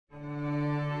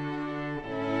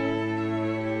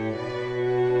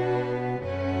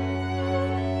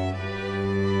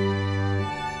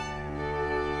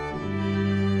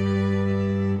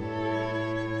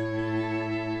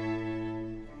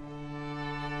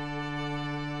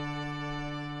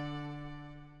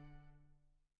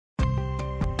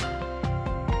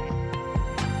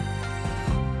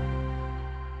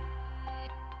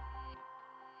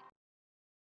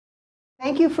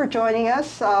Thank you for joining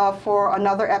us for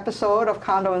another episode of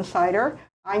Condo Insider.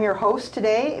 I'm your host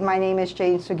today. My name is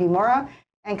Yuriko Sugimura,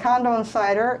 and Condo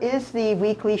Insider is the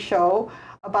weekly show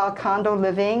about condo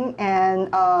living and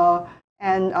how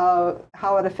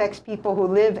it affects people who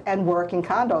live and work in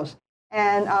condos.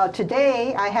 And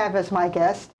today I have as my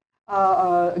guest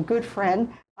a good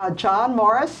friend, John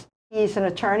Morris. He's an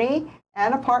attorney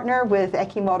and a partner with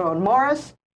Ekimoto and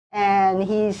Morris. And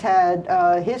he's had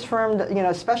his firm,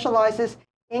 specializes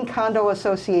in condo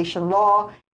association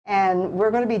law. And we're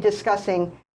going to be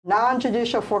discussing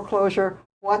non-judicial foreclosure.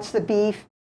 What's the beef?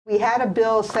 We had a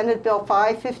bill, Senate Bill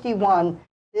 551,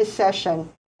 this session,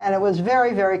 and it was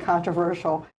very, very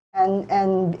controversial. And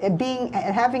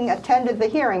having attended the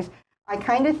hearings, I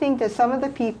kind of think that some of the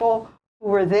people who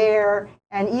were there,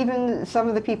 and even some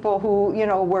of the people who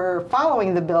were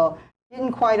following the bill,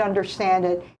 didn't quite understand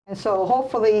it. And so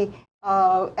hopefully,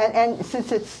 and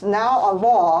since it's now a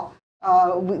law,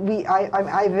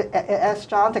 I've asked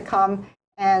John to come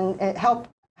and help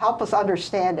us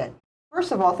understand it.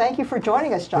 First of all, thank you for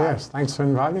joining us, John. Yes, thanks for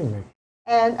inviting me.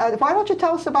 And why don't you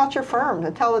tell us about your firm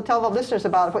and tell the listeners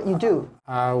about what you do?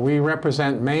 We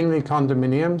represent mainly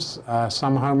condominiums,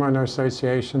 some homeowner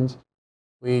associations.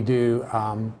 We do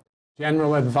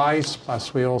general advice,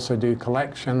 plus we also do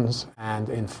collections and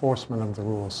enforcement of the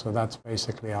rules. So that's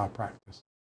basically our practice.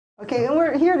 Okay, and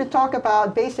we're here to talk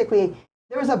about basically,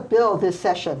 there was a bill this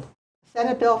session,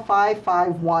 Senate Bill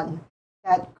 551,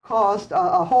 that caused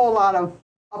a whole lot of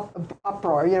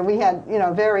uproar. We had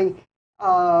very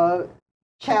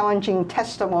challenging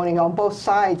testimony on both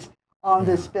sides on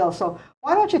this bill. So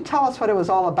why don't you tell us what it was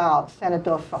all about, Senate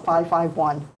Bill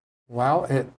 551? Well,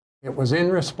 it was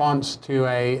in response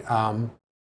to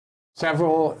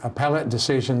several appellate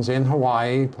decisions in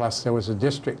Hawaii, plus there was a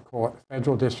district court,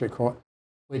 federal district court,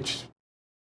 which,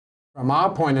 from our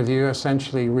point of view,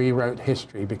 essentially rewrote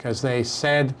history because they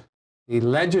said the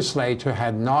legislature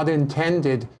had not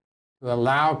intended to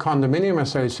allow condominium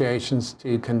associations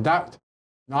to conduct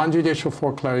non-judicial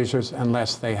foreclosures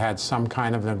unless they had some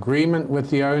kind of an agreement with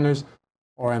the owners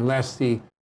or unless the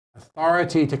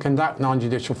authority to conduct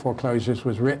non-judicial foreclosures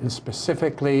was written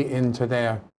specifically into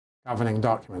their governing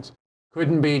documents.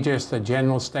 Couldn't be just a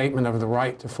general statement of the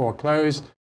right to foreclose.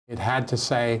 It had to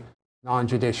say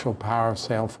non-judicial power of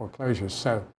sale foreclosures.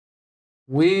 So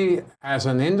we, as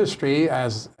an industry,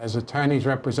 as attorneys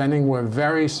representing, were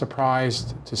very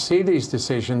surprised to see these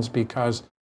decisions because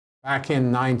back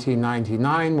in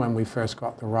 1999, when we first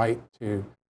got the right to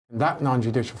conduct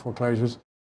non-judicial foreclosures,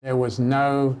 there was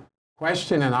no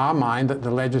question in our mind that the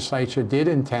legislature did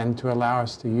intend to allow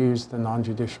us to use the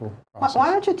non-judicial process. Why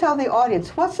don't you tell the audience,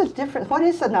 what's the difference? What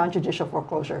is a non-judicial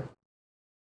foreclosure?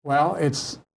 Well,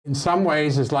 it's in some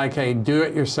ways is like a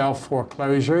do-it-yourself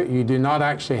foreclosure. You do not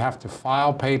actually have to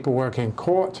file paperwork in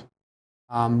court,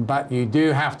 but you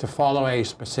do have to follow a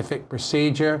specific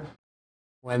procedure.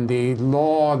 When the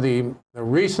law, the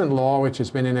recent law, which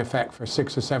has been in effect for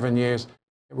 6 or 7 years,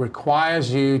 it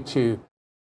requires you to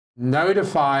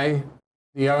notify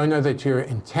the owner that you're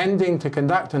intending to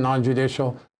conduct a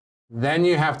non-judicial. Then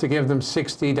you have to give them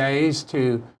 60 days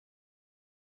to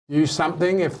do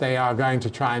something if they are going to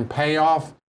try and pay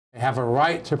off. They have a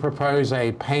right to propose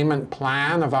a payment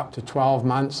plan of up to 12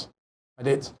 months. But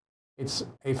it's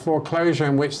a foreclosure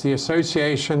in which the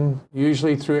association,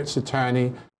 usually through its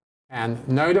attorney, can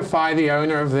notify the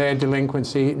owner of their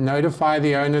delinquency, notify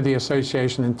the owner the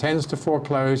association intends to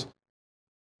foreclose,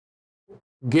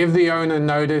 give the owner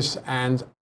notice, and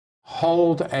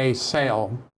hold a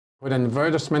sale, put an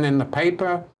advertisement in the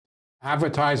paper,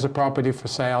 advertise the property for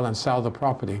sale, and sell the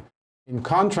property. In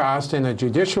contrast, in a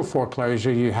judicial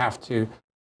foreclosure, you have to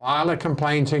file a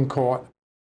complaint in court,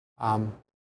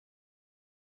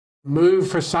 move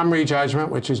for summary judgment,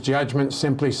 which is judgment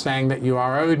simply saying that you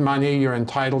are owed money, you're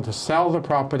entitled to sell the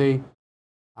property,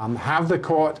 have the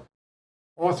court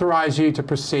authorize you to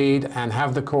proceed, and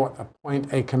have the court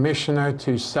appoint a commissioner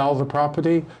to sell the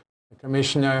property. The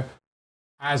commissioner,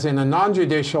 as in a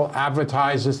non-judicial,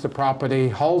 advertises the property,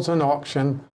 holds an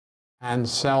auction, and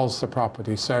sells the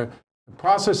property. So the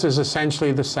process is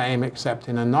essentially the same, except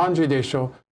in a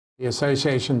non-judicial, the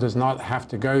association does not have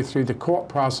to go through the court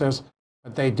process,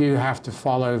 but they do have to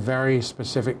follow very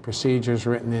specific procedures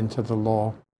written into the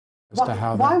law as to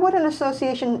how. Why would an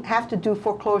association have to do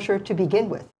foreclosure to begin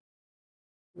with?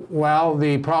 Well,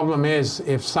 the problem is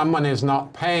if someone is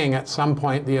not paying, at some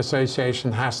point the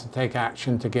association has to take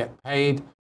action to get paid.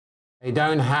 They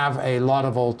don't have a lot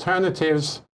of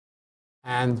alternatives,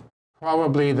 and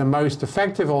probably the most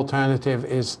effective alternative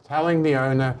is telling the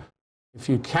owner, if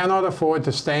you cannot afford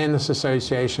to stay in this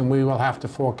association, we will have to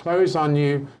foreclose on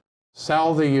you.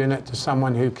 sell the unit to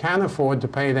someone who can afford to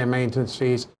pay their maintenance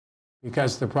fees,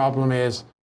 because the problem is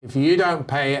if you don't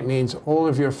pay, it means all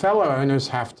of your fellow owners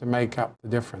have to make up the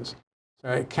difference. So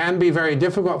it can be very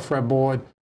difficult for a board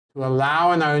to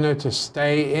allow an owner to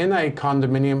stay in a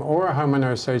condominium or a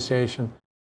homeowner association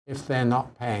if they're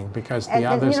not paying, because the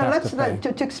others have to pay.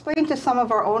 To explain to some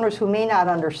of our owners who may not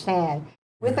understand,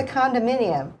 with a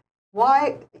condominium,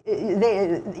 why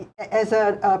as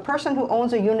a person who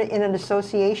owns a unit in an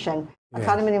association, a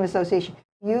condominium association,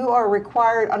 you are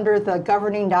required under the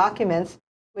governing documents,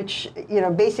 which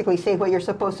basically say what you're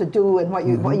supposed to do and what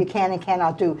you can and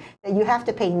cannot do, that you have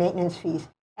to pay maintenance fees.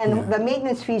 And the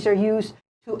maintenance fees are used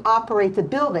to operate the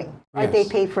building, right? They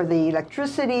pay for the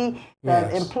electricity,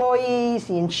 the employees,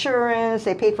 the insurance,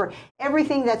 they pay for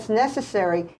everything that's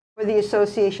necessary for the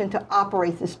association to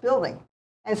operate this building.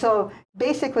 And so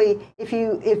basically, if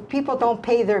people don't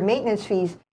pay their maintenance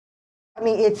fees, I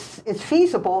mean, it's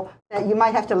feasible that you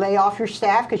might have to lay off your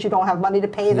staff because you don't have money to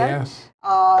pay them.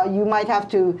 You might have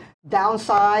to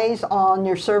downsize on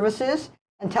your services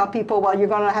and tell people, well, you're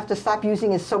going to have to stop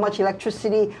using so much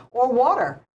electricity or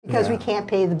water because we can't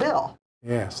pay the bill.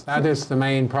 Yes, that is the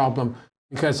main problem,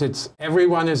 because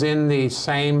everyone is in the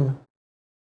same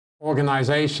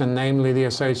organization, namely the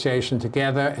association,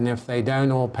 together, and if they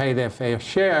don't all pay their fair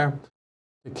share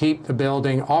to keep the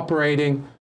building operating,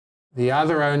 the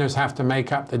other owners have to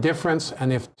make up the difference,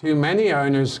 and if too many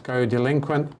owners go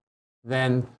delinquent,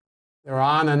 then there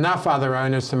aren't enough other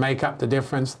owners to make up the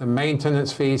difference. The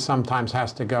maintenance fee sometimes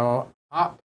has to go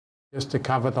up just to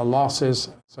cover the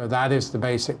losses. So that is the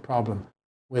basic problem.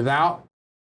 Without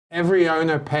every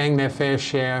owner paying their fair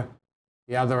share,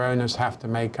 the other owners have to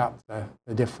make up the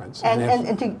difference.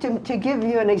 And to give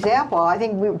you an example, I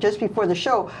think just before the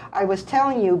show, I was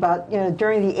telling you about,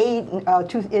 during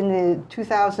the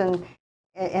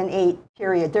 2008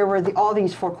 period, there were all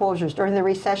these foreclosures. During the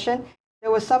recession,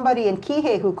 there was somebody in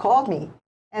Kihei who called me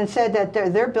and said that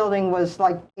their building was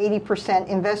like 80%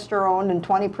 investor-owned and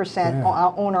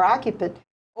 20% owner-occupant.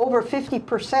 Over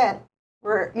 50%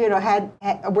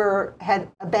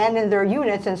 had abandoned their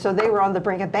units, and so they were on the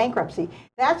brink of bankruptcy.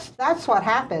 That's what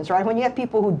happens, right? When you have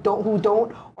people who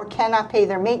don't or cannot pay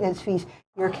their maintenance fees,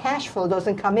 your cash flow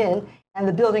doesn't come in, and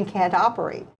the building can't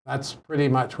operate. That's pretty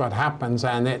much what happens,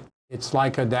 and it's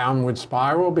like a downward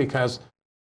spiral, because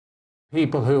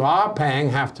people who are paying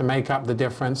have to make up the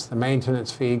difference. The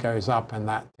maintenance fee goes up, and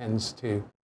that tends to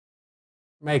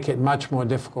make it much more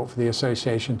difficult for the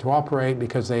association to operate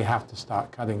because they have to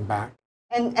start cutting back.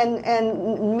 And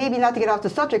maybe not to get off the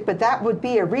subject, but that would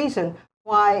be a reason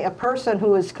why a person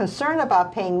who is concerned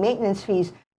about paying maintenance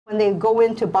fees, when they go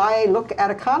in to look at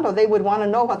a condo, they would want to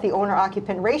know what the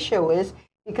owner-occupant ratio is,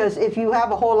 because if you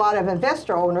have a whole lot of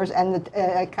investor owners and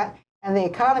the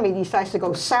economy decides to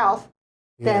go south,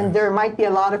 then there might be a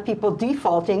lot of people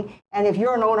defaulting, and if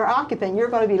you're an owner-occupant, you're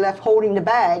going to be left holding the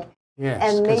bag.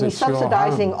 And maybe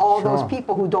subsidizing all those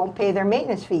people who don't pay their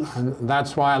maintenance fees. And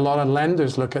that's why a lot of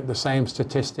lenders look at the same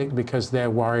statistic, because they're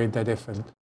worried that if a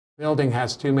building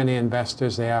has too many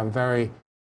investors, they are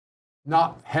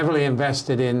not heavily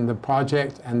invested in the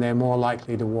project, and they're more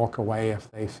likely to walk away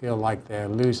if they feel like they're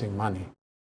losing money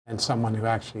than someone who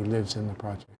actually lives in the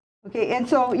project. Okay, and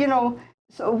so,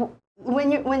 so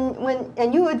when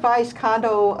you advise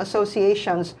condo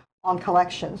associations on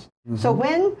collections. So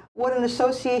when would an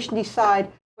association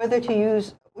decide whether to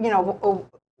use, a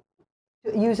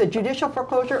judicial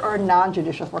foreclosure or a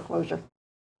non-judicial foreclosure?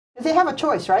 Because they have a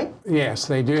choice, right? Yes,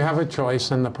 they do have a choice.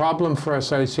 And the problem for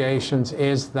associations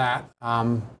is that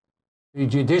the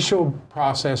judicial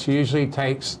process usually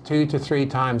takes 2 to 3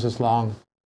 times as long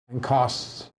and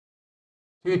costs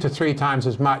 2 to 3 times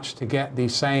as much to get the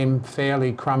same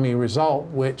fairly crummy result,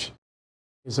 which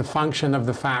is a function of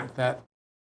the fact that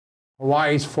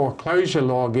Hawaii's foreclosure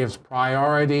law gives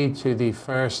priority to the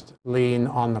first lien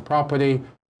on the property,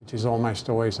 which is almost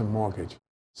always a mortgage.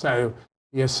 So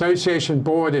the association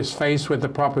board is faced with the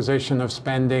proposition of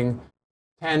spending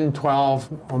 $10,000,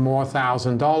 $12,000 or more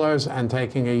and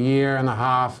taking a year and a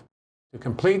half to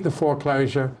complete the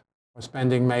foreclosure, or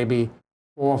spending maybe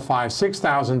 $4,000,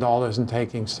 $5,000, $6,000 and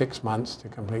taking 6 months to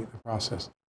complete the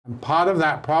process. And part of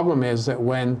that problem is that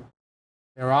when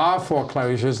there are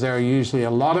foreclosures, there are usually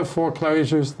a lot of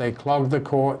foreclosures. They clog the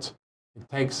courts. It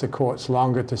takes the courts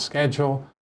longer to schedule.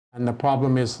 And the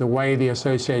problem is the way the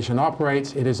association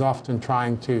operates. It is often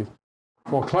trying to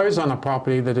foreclose on a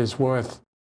property that is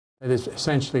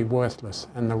essentially worthless.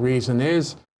 And the reason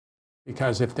is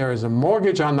because if there is a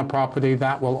mortgage on the property,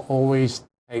 that will always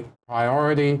take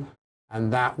priority.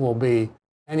 And that will be,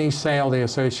 any sale the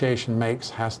association makes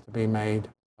has to be made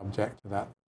subject to that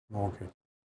mortgage.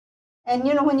 And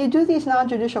you know, when you do these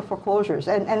non-judicial foreclosures,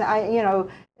 and I, you know,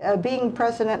 being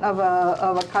president of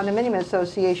a condominium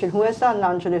association who has done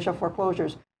non-judicial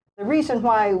foreclosures, the reason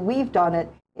why we've done it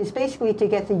is basically to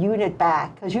get the unit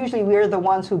back, because usually we're the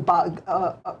ones who buy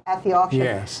at the auction.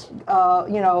 Yes.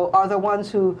 You know, are the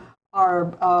ones who are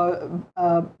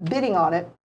bidding on it,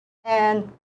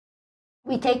 and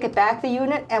we take it back, the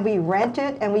unit, and we rent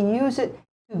it, and we use it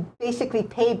to basically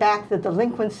pay back the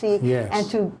delinquency, yes, and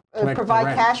to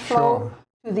provide cash flow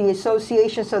to the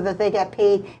association so that they get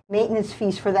paid maintenance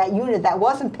fees for that unit that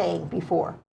wasn't paying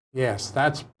before. Yes,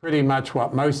 that's pretty much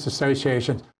what most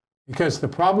associations, because the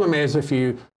problem is if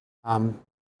you are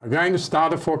going to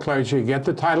start a foreclosure, you get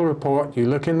the title report, you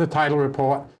look in the title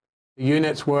report, the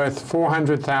unit's worth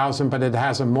 $400,000, but it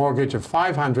has a mortgage of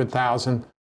 $500,000.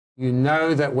 You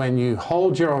know that when you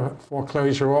hold your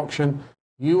foreclosure auction,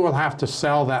 you will have to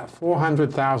sell that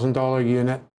 $400,000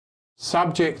 unit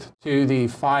subject to the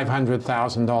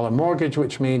 $500,000 mortgage,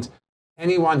 which means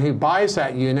anyone who buys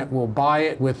that unit will buy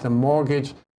it with the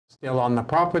mortgage still on the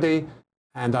property.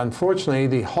 And unfortunately,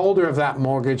 the holder of that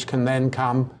mortgage can then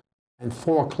come and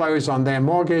foreclose on their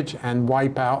mortgage and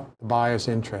wipe out the buyer's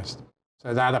interest.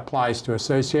 So that applies to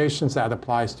associations, that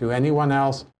applies to anyone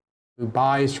else who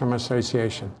buys from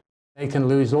association. They can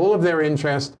lose all of their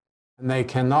interest, and they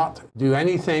cannot do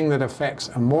anything that affects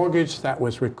a mortgage that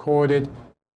was recorded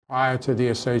prior to the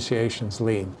association's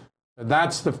lien. So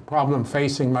that's the problem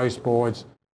facing most boards.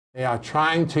 They are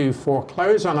trying to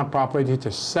foreclose on a property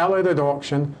to sell it at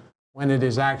auction when it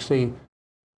is actually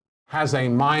has a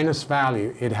minus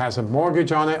value. It has a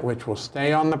mortgage on it which will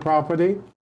stay on the property,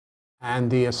 and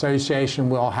the association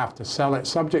will have to sell it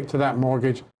subject to that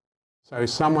mortgage. So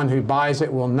someone who buys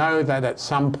it will know that at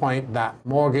some point that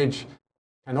mortgage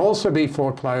can also be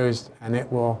foreclosed, and it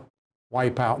will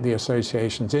wipe out the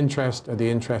association's interest or the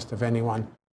interest of anyone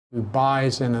who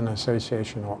buys in an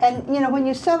association auction. And you know, when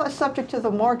you sell it subject to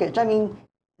the mortgage, I mean,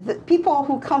 the people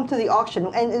who come to the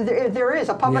auction, and there is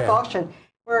a public auction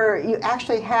where you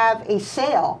actually have a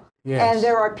sale. Yes. And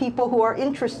there are people who are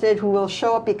interested who will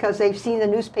show up because they've seen the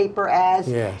newspaper ads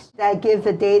that give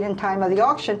the date and time of the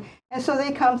auction. And so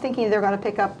they come thinking they're going to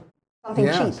pick up something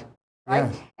cheap,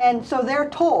 right? Yes. And so they're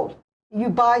told, you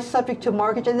buy subject to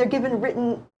mortgage, and they're given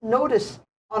written notice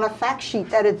on a fact sheet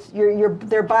that it's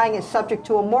they're buying it subject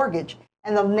to a mortgage,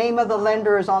 and the name of the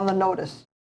lender is on the notice.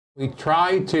 We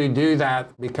try to do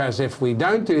that because if we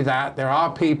don't do that, there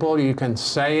are people, you can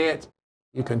say it,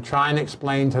 you can try and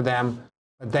explain to them,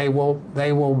 but they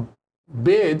will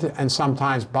bid and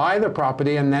sometimes buy the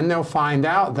property, and then they'll find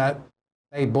out that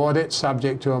they bought it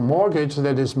subject to a mortgage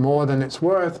that is more than it's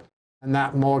worth, and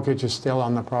that mortgage is still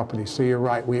on the property. So you're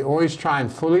right. We always try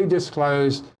and fully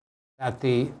disclose that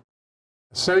the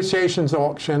association's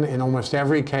auction in almost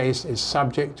every case is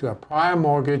subject to a prior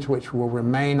mortgage which will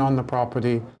remain on the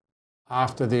property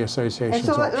after the association's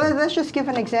auction. And so let's just give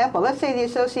an example. Let's say the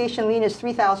association lien is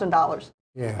 $3,000.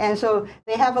 Yeah. And so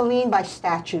they have a lien by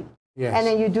statute. Yes. And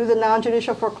then you do the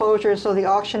non-judicial foreclosure, so the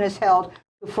auction is held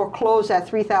to foreclose that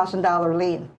 $3,000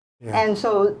 lien. Yeah. And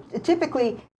so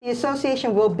typically the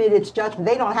association will bid its judgment.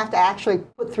 They don't have to actually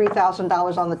put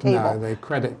 $3,000 on the table. No, they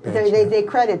credit bid. They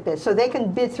credit bid, so they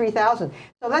can bid $3,000.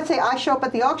 So let's say I show up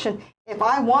at the auction. If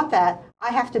I want that,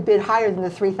 I have to bid higher than the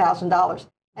 $3,000.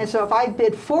 And so if I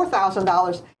bid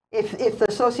 $4,000, if the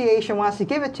association wants to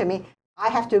give it to me, I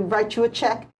have to write you a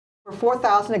check for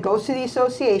 $4,000. It goes to the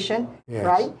association,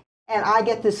 right? And I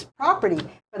get this property.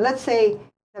 But let's say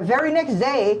the very next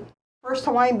day, First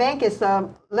Hawaiian Bank is the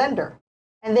lender,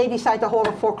 and they decide to hold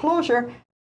a foreclosure.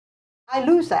 I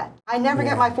lose that. I never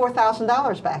get my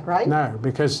 $4,000 back, right? No,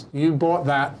 because you bought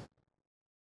that.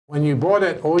 When you bought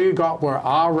it, all you got were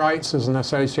our rights as an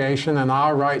association, and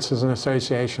our rights as an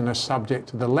association are subject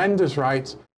to the lender's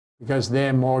rights because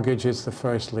their mortgage is the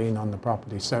first lien on the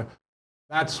property. So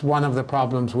that's one of the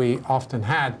problems we often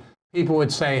had. People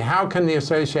would say, how can the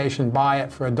association buy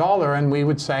it for $1? And we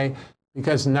would say,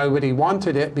 because nobody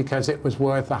wanted it, because it was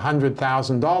worth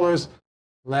 $100,000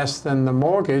 less than the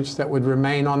mortgage that would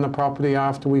remain on the property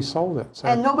after we sold it. So,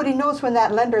 and nobody knows when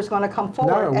that lender is going to come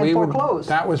forward and foreclose.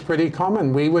 That was pretty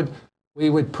common. We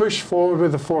would push forward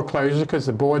with the foreclosure because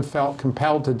the board felt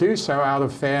compelled to do so out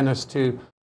of fairness to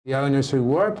the owners who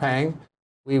were paying.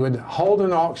 We would hold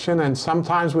an auction, and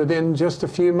sometimes within just a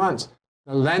few months,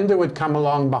 the lender would come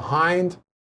along behind.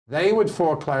 They would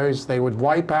foreclose. They would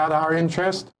wipe out our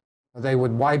interest. They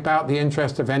would wipe out the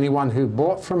interest of anyone who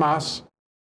bought from us,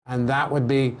 and that would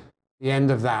be the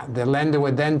end of that. The lender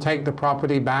would then take the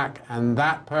property back, and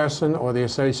that person or the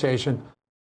association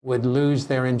would lose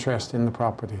their interest in the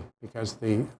property because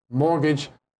the mortgage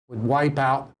would wipe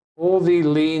out all the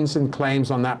liens and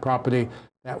claims on that property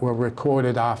that were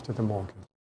recorded after the mortgage.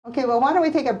 Okay, well, why don't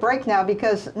we take a break now,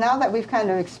 because now that we've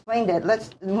kind of explained it,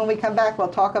 when we come back, we'll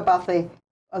talk about the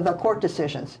court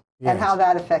decisions and how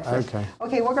that affects us.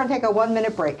 Okay, we're going to take a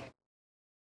 1-minute break.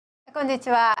 こんにち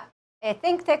は。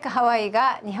ThinkTech Hawaii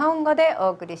が日本語でお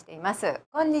送りしています。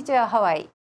こんにちはハワイ。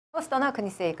ホストの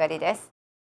国瀬ゆかりです。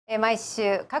毎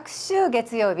週各週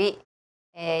月曜日、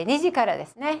2時からで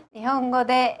すね、日本語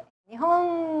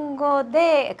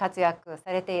で活躍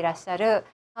されていらっしゃる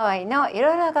ハワイのい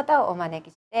ろいろな方をお招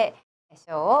きして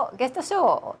ゲストショー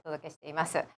をお届けしていま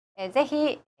す。ぜ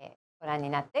ひご覧に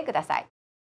なってください。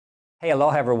Hey,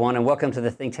 aloha everyone, and welcome to the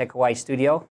ThinkTech Hawaii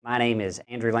studio. My name is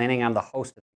Andrew Lanning. I'm the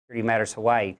host of Security Matters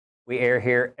Hawaii. We air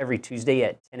here every Tuesday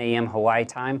at 10 a.m. Hawaii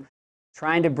time,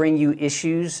 trying to bring you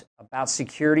issues about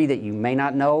security that you may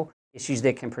not know, issues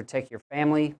that can protect your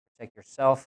family, protect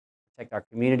yourself, protect our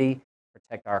community,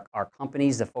 protect our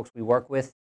companies, the folks we work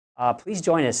with. Please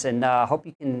join us, and hope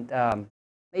you can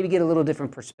maybe get a little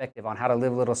different perspective on how to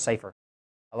live a little safer.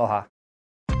 Aloha.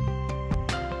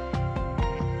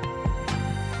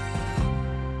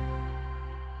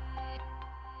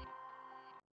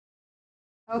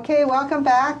 Okay, welcome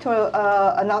back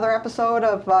to another episode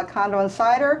of Condo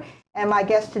Insider, and my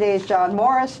guest today is John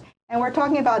Morris, and we're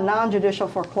talking about non-judicial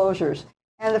foreclosures.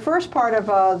 And the first part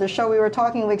of the show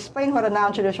we explained what a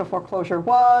non-judicial foreclosure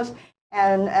was,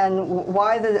 and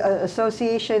why the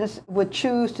associations would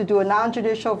choose to do a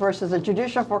non-judicial versus a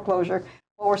judicial foreclosure,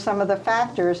 what were some of the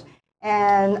factors.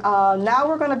 And now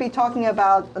we're going to be talking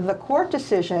about the court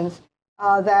decisions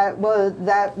that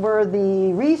were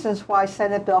the reasons why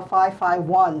Senate Bill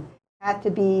 551 had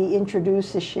to be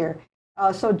introduced this year.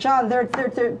 So, John,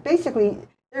 basically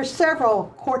there's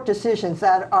several court decisions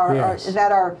that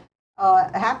are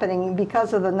happening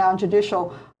because of the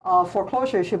non-judicial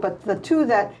foreclosure issue, but the two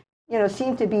that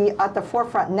seem to be at the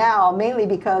forefront now, mainly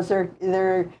because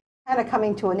they're kind of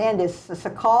coming to an end, is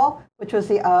Sakal, which was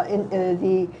the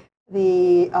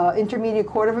Intermediate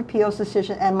Court of Appeals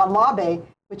decision, and Malabe,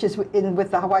 which is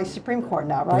with the Hawaii Supreme Court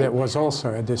now, right? It was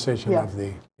also a decision of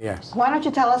the, yes. Why don't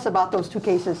you tell us about those two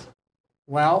cases?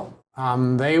 Well,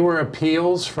 they were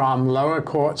appeals from lower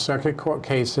court, circuit court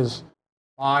cases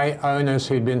by owners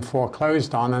who'd been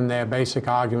foreclosed on, and their basic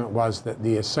argument was that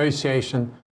the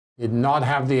association did not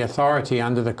have the authority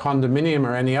under the condominium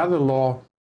or any other law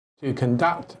to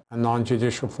conduct a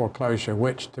non-judicial foreclosure,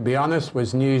 which, to be honest,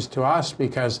 was news to us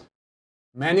because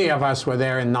many of us were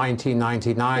there in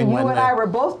 1999. And you and I were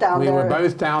both down there. We were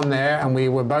both down there, and we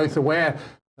were both aware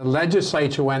the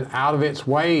legislature went out of its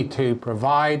way to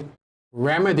provide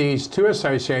remedies to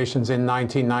associations in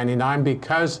 1999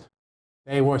 because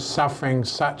they were suffering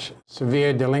such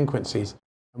severe delinquencies.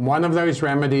 And one of those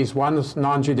remedies, one was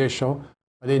non-judicial,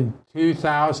 but in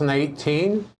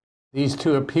 2018, these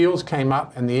two appeals came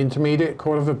up, and the Intermediate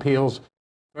Court of Appeals,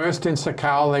 first in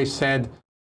Sakal, they said,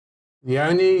 the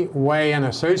only way an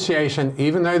association,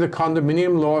 even though the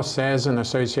condominium law says an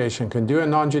association can do a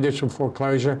non-judicial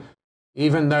foreclosure,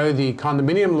 even though the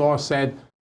condominium law said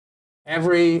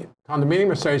every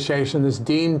condominium association is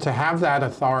deemed to have that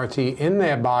authority in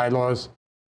their bylaws,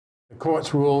 the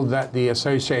courts ruled that the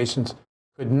associations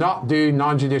could not do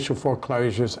non-judicial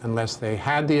foreclosures unless they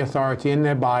had the authority in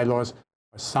their bylaws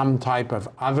or some type of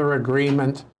other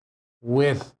agreement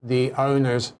with the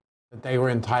owners that they were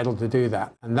entitled to do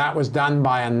that. And that was done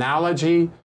by analogy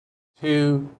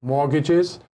to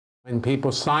mortgages. When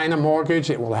people sign a mortgage,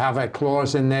 it will have a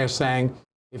clause in there saying,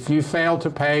 if you fail to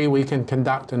pay, we can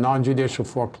conduct a non-judicial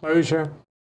foreclosure.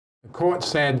 The court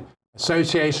said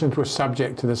associations were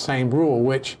subject to the same rule,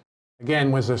 which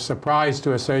again was a surprise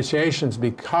to associations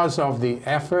because of the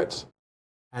efforts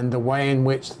and the way in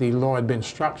which the law had been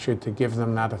structured to give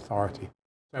them that authority.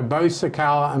 So both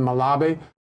Sakal and Malabe,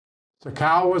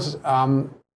 Sakal was,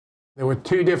 there were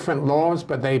two different laws,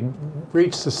 but they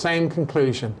reached the same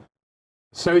conclusion.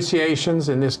 Associations,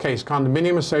 in this case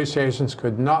condominium associations,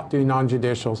 could not do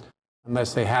non-judicials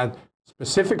unless they had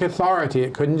specific authority.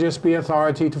 It couldn't just be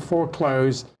authority to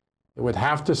foreclose. It would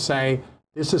have to say,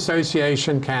 this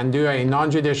association can do a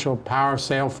non-judicial power of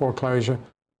sale foreclosure.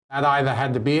 That either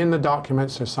had to be in the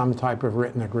documents or some type of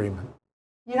written agreement.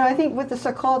 I think with the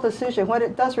Sakal decision, what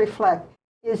it does reflect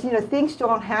is, things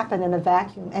don't happen in a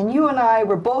vacuum. And you and I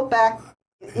were both back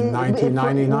in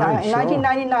 1999, in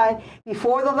 1999,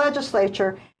 before the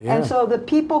legislature. Yeah. And so the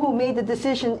people who made the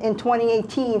decision in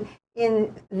 2018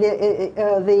 in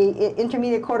the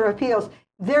Intermediate Court of Appeals,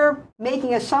 they're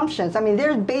making assumptions. I mean,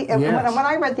 when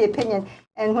I read the opinion,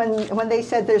 and when they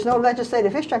said there's no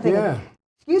legislative history, I'm thinking,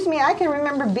 excuse me, I can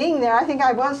remember being there. I think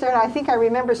I was there, and I think I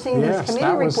remember seeing these committee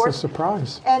reports. That was a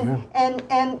surprise.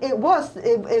 And it was,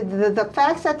 the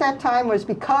facts at that time was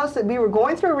because we were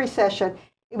going through a recession,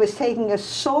 it was taking us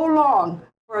so long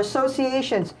for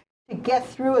associations to get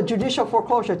through a judicial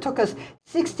foreclosure. It took us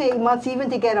 6 to 8 months even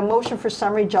to get a motion for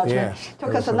summary judgment. Yes, it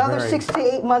took us another 6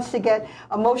 to 8 months to get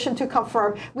a motion to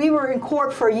confirm. We were in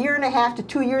court for 1.5 to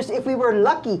 2 years if we were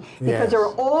lucky, because there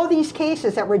were all these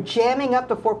cases that were jamming up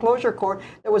the foreclosure court.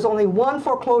 There was only one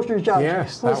foreclosure judge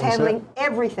who was handling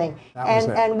everything.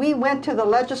 And we went to the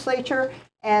legislature,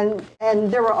 and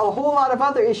there were a whole lot of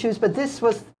other issues, but this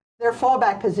was their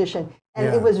fallback position. And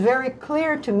it was very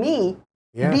clear to me,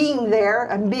 being there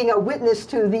and being a witness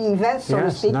to the event, so to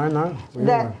speak,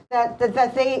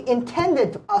 that they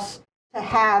intended us to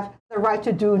have the right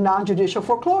to do non-judicial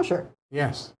foreclosure.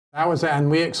 Yes, that was it. And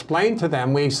we explained to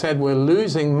them, we said we're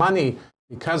losing money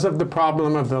because of the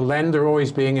problem of the lender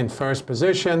always being in first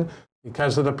position,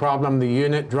 because of the problem the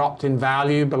unit dropped in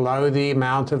value below the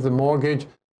amount of the mortgage,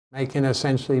 making it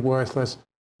essentially worthless.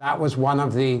 That was one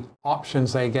of the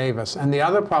options they gave us. And the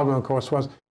other problem, of course, was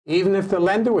even if the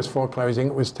lender was foreclosing,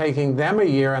 it was taking them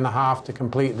 1.5 years to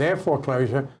complete their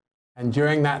foreclosure. And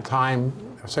during that time,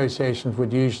 associations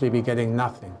would usually be getting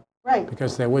nothing. Right.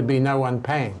 Because there would be no one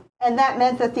paying. And that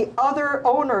meant that the other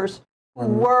owners who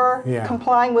were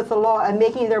complying with the law and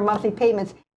making their monthly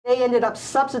payments, they ended up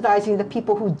subsidizing the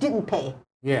people who didn't pay.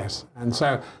 Yes. And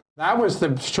so that was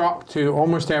the shock to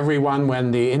almost everyone when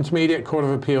the Intermediate Court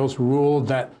of Appeals ruled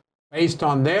that, based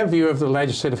on their view of the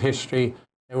legislative history,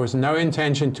 there was no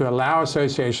intention to allow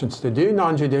associations to do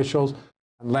non-judicials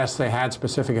unless they had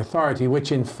specific authority,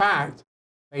 which in fact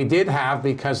they did have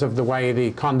because of the way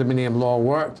the condominium law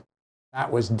worked.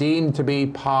 That was deemed to be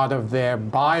part of their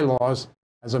bylaws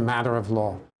as a matter of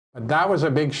law. But that was a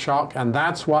big shock, and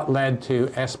that's what led to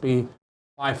SB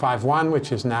 551,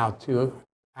 which is now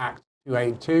Act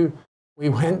 282. We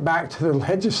went back to the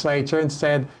legislature and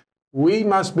said, we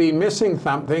must be missing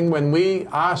something. When we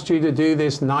asked you to do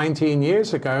this 19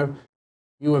 years ago,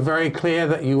 you were very clear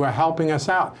that you were helping us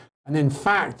out. And in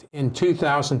fact, in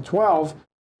 2012,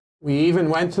 we even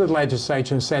went to the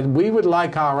legislature and said, we would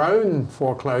like our own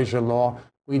foreclosure law.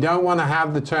 We don't want to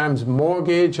have the terms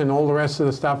mortgage and all the rest of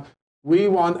the stuff. We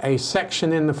want a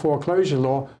section in the foreclosure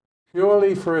law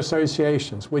purely for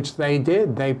associations, which they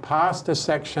did. They passed a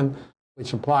section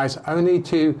which applies only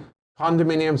to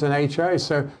condominiums and HOAs.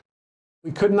 So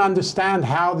we couldn't understand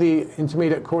how the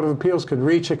Intermediate Court of Appeals could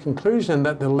reach a conclusion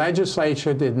that the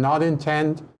legislature did not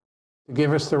intend to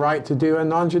give us the right to do a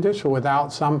non-judicial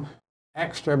without some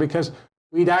extra, because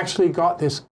we'd actually got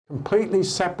this completely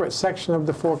separate section of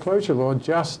the foreclosure law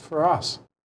just for us.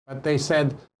 But they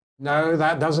said, no,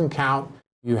 that doesn't count.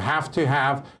 You have to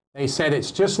have, they said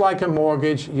it's just like a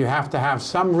mortgage. You have to have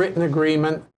some written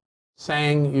agreement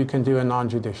saying you can do a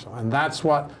non-judicial. And that's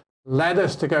what led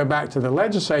us to go back to the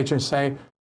legislature and say,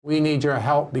 we need your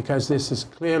help because this is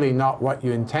clearly not what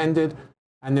you intended.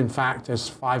 And in fact, as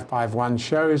 551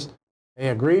 shows, they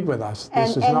agreed with us.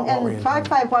 This is not what we intended. And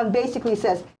 551 basically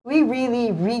says, we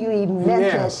really, really meant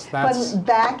it. But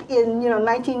back in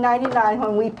 1999,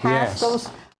 when we passed those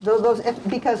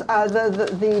because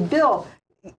the bill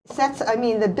sets,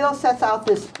 the bill sets out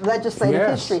this legislative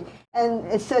history, and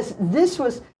it says this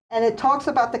was. And it talks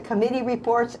about the committee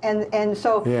reports, and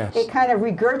so it kind of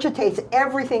regurgitates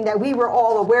everything that we were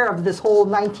all aware of this whole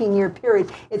 19-year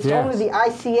period. It's only the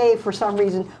ICA, for some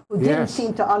reason, who didn't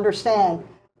seem to understand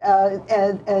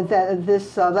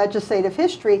this legislative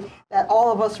history that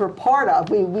all of us were part of.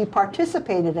 We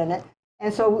participated in it.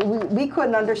 And so we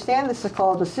couldn't understand the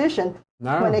Sakal decision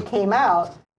when it came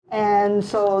out. And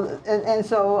so,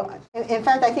 in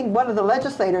fact, I think one of the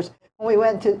legislators, when we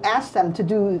went to ask them to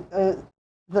do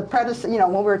the predecessor,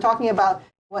 when we were talking about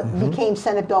what became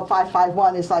Senate Bill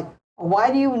 551, is like,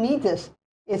 why do you need this?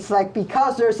 It's like,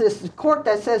 because there's this court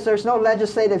that says there's no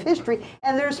legislative history,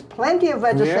 and there's plenty of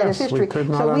legislative history.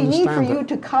 So we need for you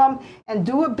to come and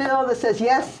do a bill that says,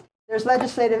 yes, there's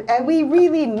legislative, and we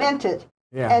really meant it.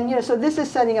 And so this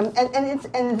is setting them,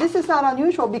 and this is not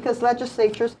unusual because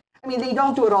legislatures, they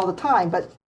don't do it all the time, but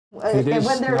and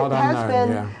when there has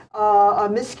been a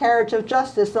miscarriage of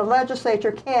justice, the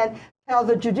legislature can tell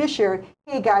the judiciary,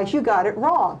 hey guys, you got it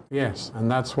wrong. Yes, and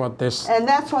that's what this... And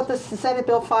that's what the Senate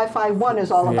Bill 551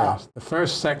 is all about. The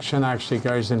first section actually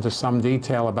goes into some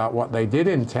detail about what they did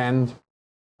intend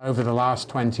over the last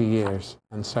 20 years.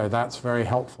 And so that's very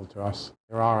helpful to us.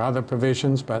 There are other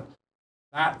provisions, but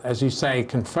that, as you say,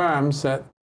 confirms that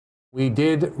we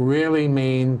did really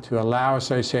mean to allow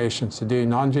associations to do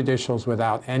non-judicials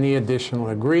without any additional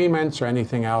agreements or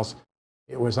anything else.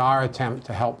 It was our attempt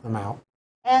to help them out.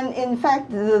 And in fact,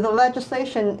 the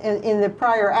legislation in the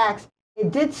prior acts,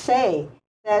 it did say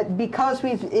that because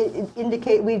we've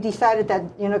decided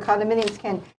that condominiums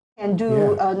can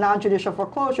do non-judicial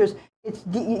foreclosures, it's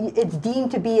deemed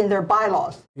to be in their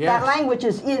bylaws. Yes. That language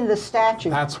is in the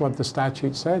statute. That's what the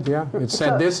statute said. Yeah, it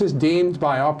said this is deemed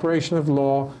by operation of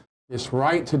law, this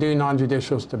right to do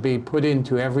non-judicials to be put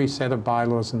into every set of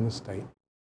bylaws in the state.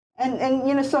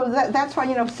 And so that's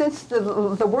why since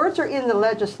the words are in the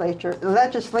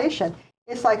legislation,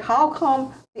 it's like, how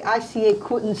come the ICA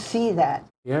couldn't see that?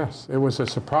 Yes, it was a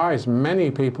surprise. Many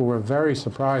people were very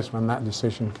surprised when that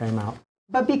decision came out.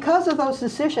 But because of those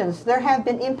decisions, there have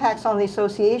been impacts on the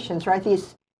associations, right?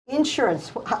 These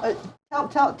insurance.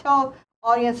 Tell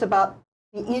audience about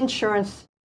the insurance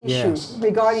issues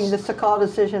regarding the Sakal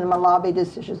decision and Malabe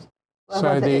decisions.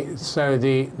 So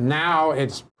now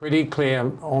it's pretty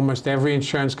clear almost every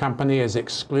insurance company is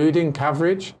excluding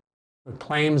coverage for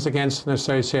claims against an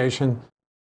association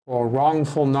for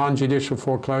wrongful non-judicial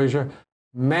foreclosure.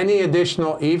 Many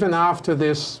additional, even after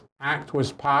this act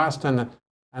was passed and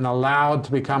allowed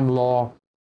to become law,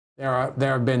 there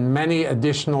have been many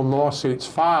additional lawsuits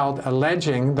filed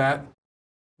alleging that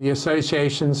the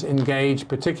associations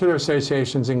particular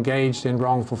associations engaged in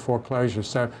wrongful foreclosure.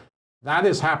 So that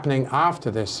is happening after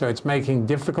this. So it's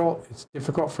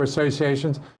difficult for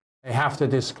associations. They have to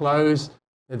disclose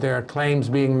that there are claims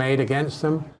being made against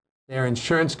them. Their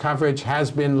insurance coverage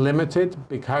has been limited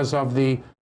because of the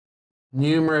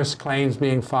numerous claims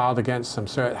being filed against them.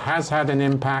 So it has had an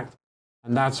impact,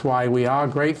 and that's why we are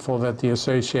grateful that the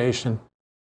association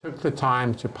took the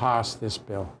time to pass this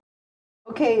bill.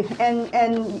 Okay, and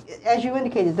as you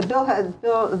indicated,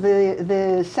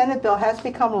 the Senate bill has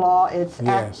become law. It's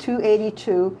Act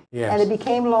 282, and it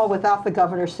became law without the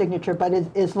governor's signature, but it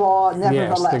is law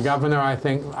nevertheless. Yes, the governor, I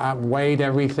think, weighed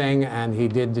everything, and he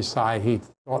did decide. He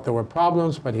thought there were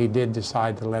problems, but he did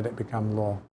decide to let it become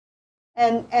law.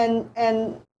 And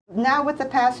now with the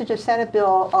passage of Senate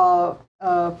Bill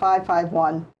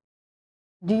 551.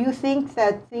 Do you think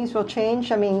that things will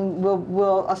change? I mean,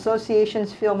 will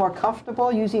associations feel more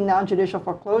comfortable using non-judicial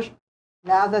foreclosure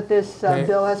now that this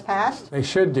bill has passed? They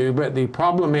should do, but the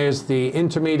problem is the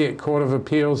Intermediate Court of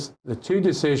Appeals, the two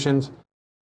decisions,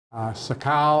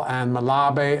 Sakal and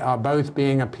Malabe, are both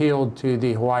being appealed to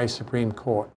the Hawaii Supreme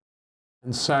Court.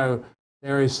 And so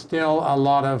there is still a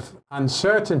lot of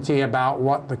uncertainty about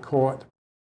what the court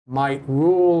might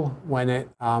rule when it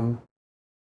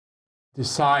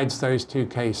decides those two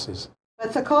cases.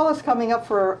 But Sakal is coming up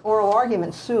for oral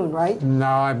argument soon, right? No,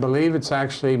 I believe it's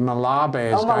actually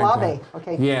Malabe. Malabe,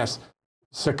 okay. Yes.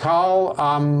 Sakal,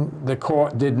 the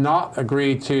court did not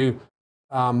agree to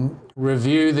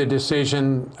review the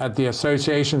decision at the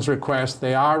association's request.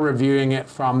 They are reviewing it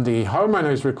from the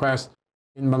homeowner's request.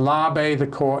 In Malabe, the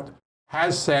court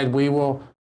has said we will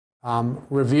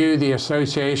review the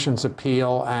association's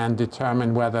appeal and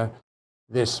determine whether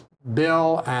this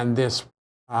bill and this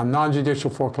non-judicial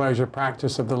foreclosure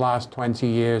practice of the last 20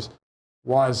 years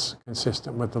was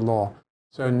consistent with the law.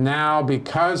 So now,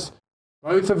 because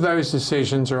both of those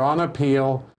decisions are on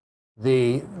appeal,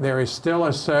 there is still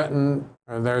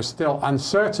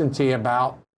uncertainty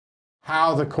about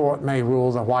how the court may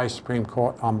rule, the Hawaii Supreme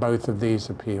Court, on both of these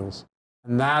appeals.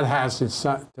 And that has,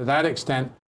 to that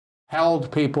extent,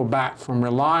 held people back from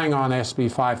relying on SB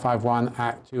 551,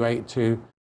 Act 282,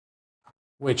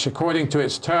 which, according to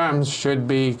its terms, should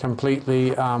be completely,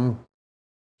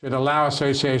 should allow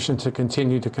associations to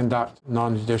continue to conduct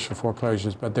non-judicial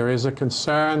foreclosures. But there is a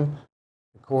concern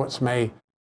the courts may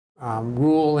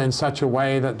rule in such a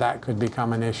way that that could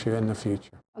become an issue in the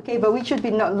future. Okay, but we should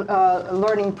be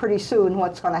learning pretty soon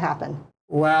what's going to happen.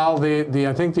 Well,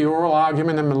 I think the oral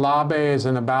argument in Malabe is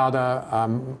in about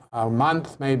a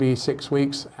month, maybe 6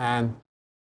 weeks, and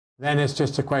then it's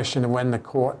just a question of when the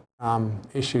court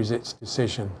issues its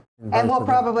decision. And we'll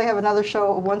probably have another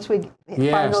show once we find those results.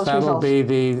 Yes, that'll be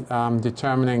the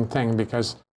determining thing,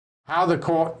 because how the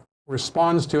court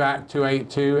responds to Act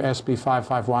 282, SB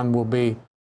 551, will be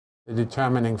the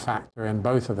determining factor in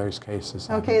both of those cases.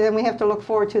 Okay, then we have to look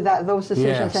forward to those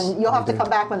decisions, and you'll have to come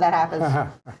back when that happens.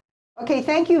 Okay,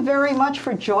 thank you very much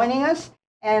for joining us.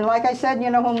 And like I said,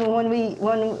 when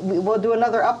we'll do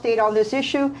another update on this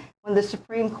issue when the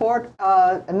Supreme Court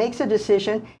makes a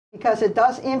decision, because it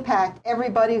does impact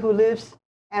everybody who lives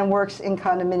and works in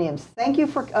condominiums. Thank you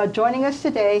for joining us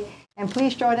today, and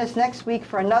please join us next week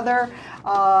for another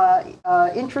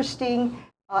interesting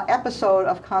episode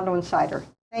of Condo Insider.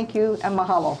 Thank you, and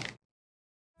mahalo.